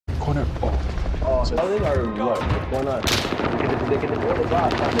corner. Oh. Oh, something or what? What's going on? They can hold the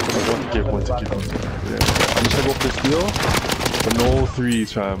block. One to give. Yeah. I'm just gonna go for this deal. But no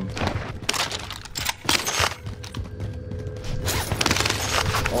threes, fam.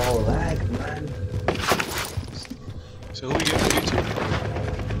 Oh, lag, man. So who we get for YouTube?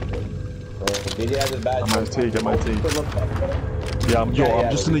 BJ has his badge. I might take. Yeah, I'm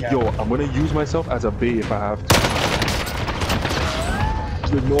just gonna, I'm gonna use myself as a bait if I have to.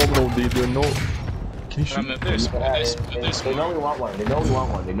 They know Can you shoot? They know we want one. They know we want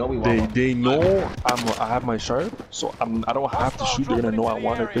one. They know I have my sharp, so I don't have to shoot. They're gonna know I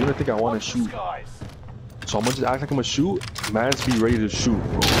want it. They're gonna think I want to shoot. So I'm gonna just act like I'm gonna shoot. Man's be ready to shoot,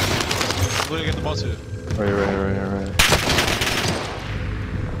 bro. We're gonna get the ball to. Right.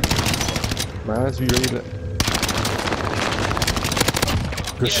 Man's be ready to.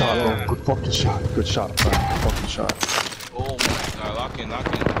 Good shot, bro. Good fucking shot. Good shot, bro. Good fucking shot. Oh my god, lock in.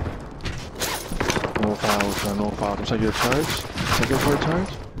 No foul. Should I get a charge? Should I go for a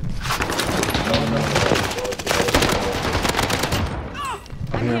charge?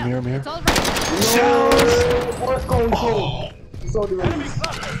 I'm here. It's all right. What's going on?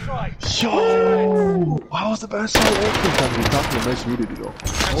 Yo! How was the best shot open? You're talking a nice unity though.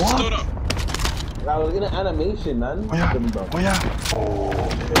 What? I was in an animation, man. Oh yeah. Oh.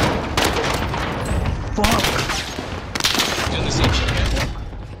 Fuck. Doing the same shit again?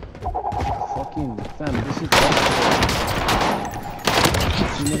 Fucking fam, this is awesome.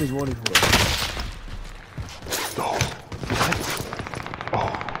 You niggas wanted for it. Oh. What? Oh.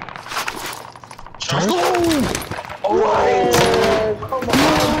 Let's go! Alright! Come on!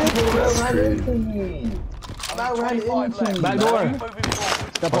 That's crazy. I ran into me. Back door.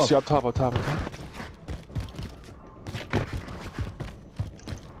 Step up. Up top.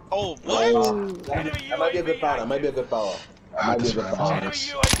 Oh, what? That might be a good foul. Might be a good foul. It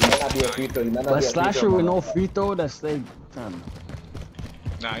might not be a free throw. But slasher with no free throw, that's like, fam.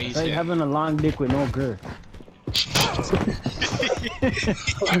 Nah, he's like having a long dick with no girth.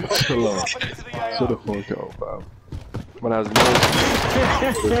 Chill the fuck out, fam. When I was no.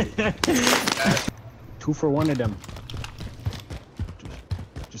 2 for 1 of them.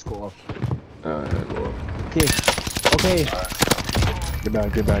 Just go up. Go up. Okay. Get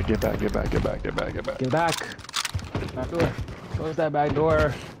back. Get back. Back door. Close that back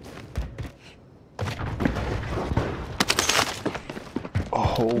door.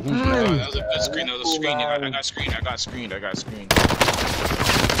 Oh, that was a good screen. I got screened.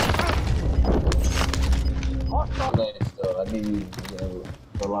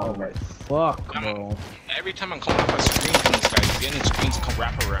 Fuck, bro. Every time I'm coming off a screen from this guy, the ending screens come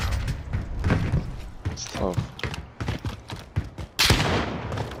wrap around. it's tough.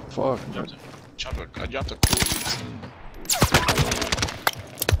 Fuck. I dropped a cool.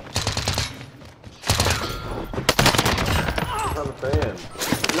 I'm a fan.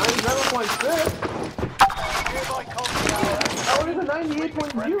 97.6? That was a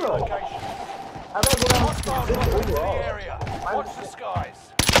 98.0. How about go down to overall? Watch the skies.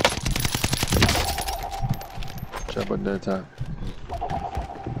 Jump on that time.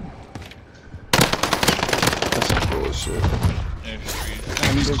 That's bullshit.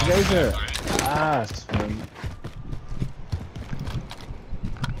 And this guy's a ass, man.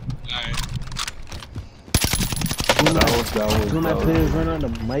 Two of my players run on the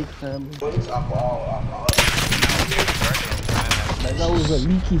mic, fam. Like that was a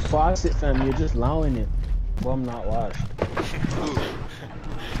leaky faucet, fam. You're just allowing it. Well, I'm not washed.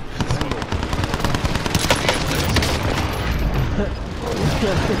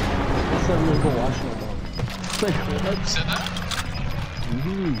 I'm gonna go wash my dog. You said that?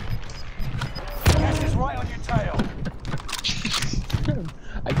 Gas is right on your tail.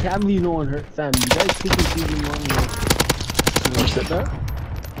 I can't be no one hurt, fam. You guys keep confusing one. You said that?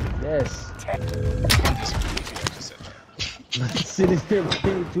 Yes. Sitting there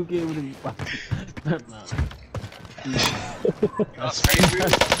playing 2K with him. That's crazy.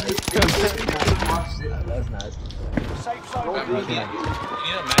 That's nice. Safe zone. You need a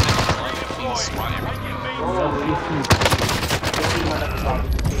man that's clean spawn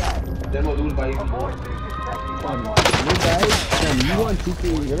Then we'll lose by even more. You guys, fam, you want 2K,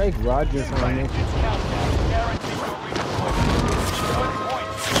 you're like Rogers, man.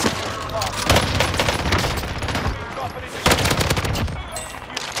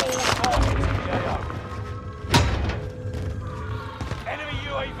 Enemy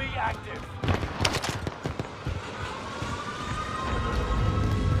UAV active.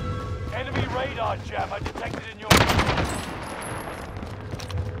 Enemy radar jammer detected in your.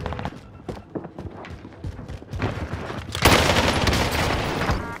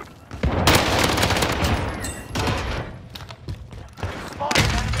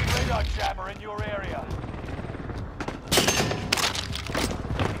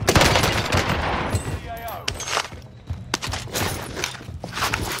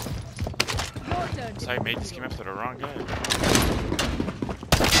 Sorry, mate, just came after the wrong guy.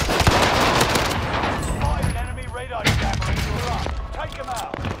 Spotted an enemy radar jammer and you're up. Take him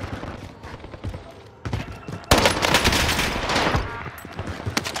out.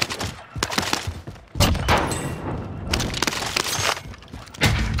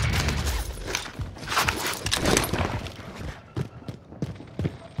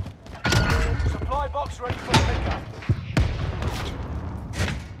 Supply box ready for pickup.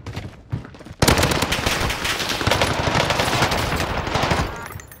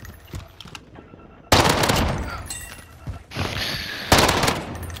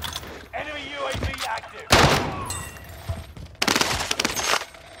 Enemy UAV active.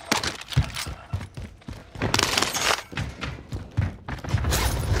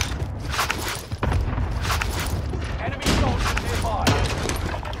 Enemy soldiers nearby.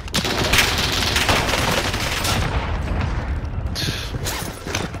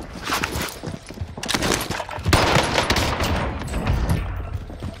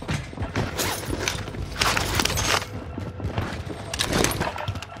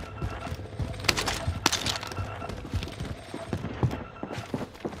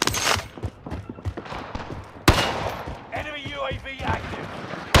 Enemy UAV active.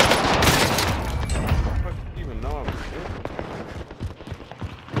 Even know I'm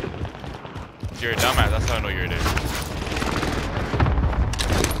You're a dumbass, that's how I know you're there.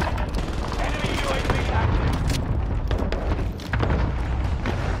 Enemy UAV active.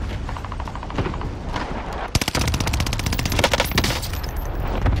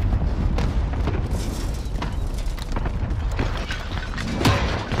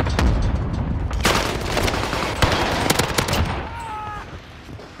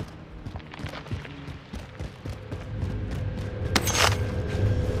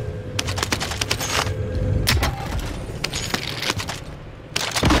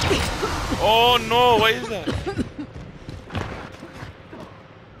 Oh no, what is that?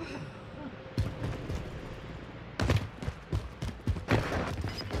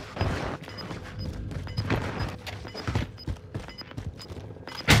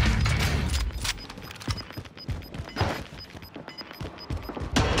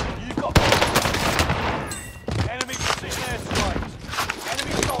 You've got enemy precision airstrikes.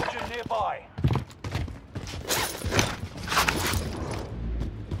 Enemy soldier nearby.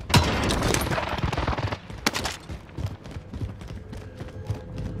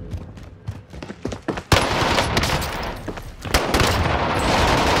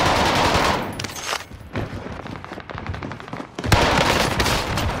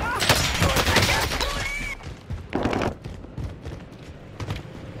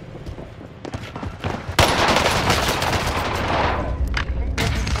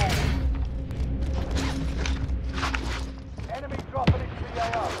 Enemy dropping into the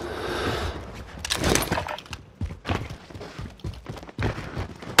AO.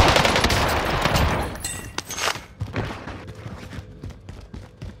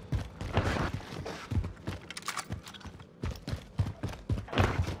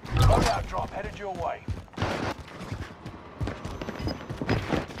 Loadout drop headed your way.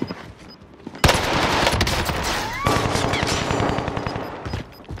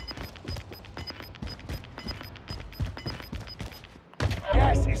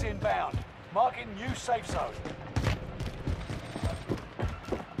 Gas is inbound. Marking new safe zone.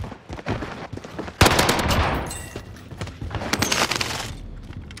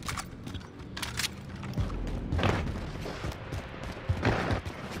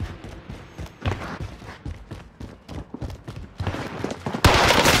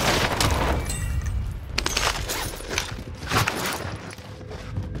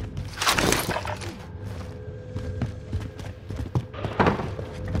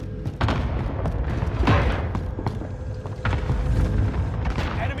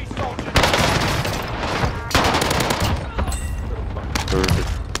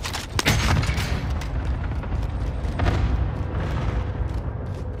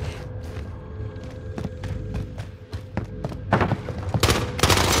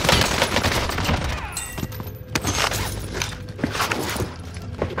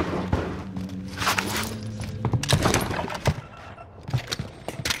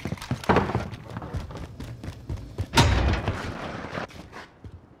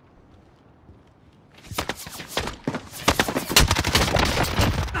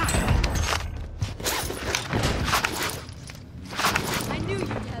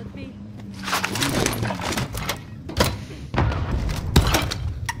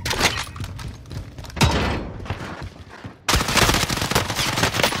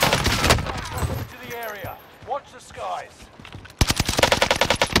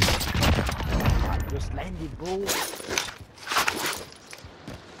 just landed, bro.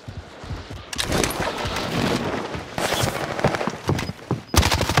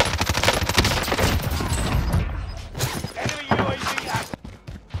 Enemy UAV active.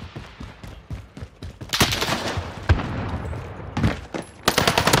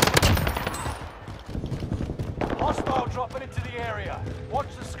 Hostile dropping into the area.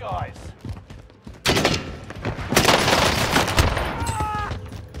 Watch the skies.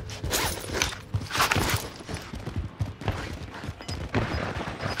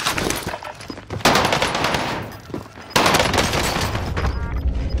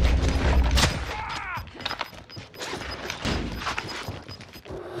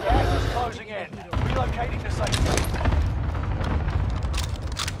 Gas is closing in. Relocating to safe zone.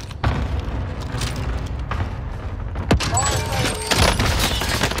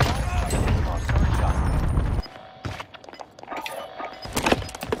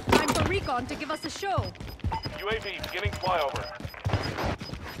 Time for recon to give us a show. UAV beginning flyover.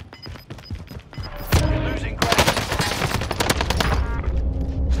 We're losing ground.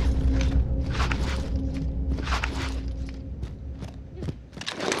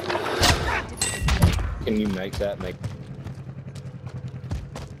 Can you make that make?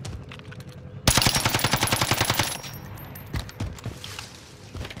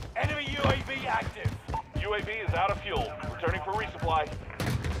 Enemy UAV active. UAV is out of fuel. Returning for resupply.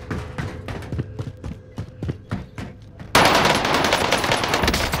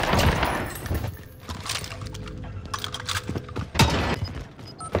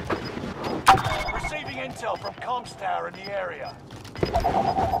 Receiving intel from comms tower in the area.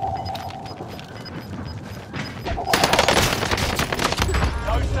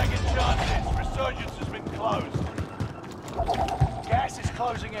 No second chances. Resurgence has been closed. Gas is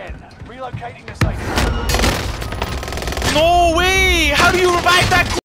closing in. Relocating to safe zone. No way! How do you revive that?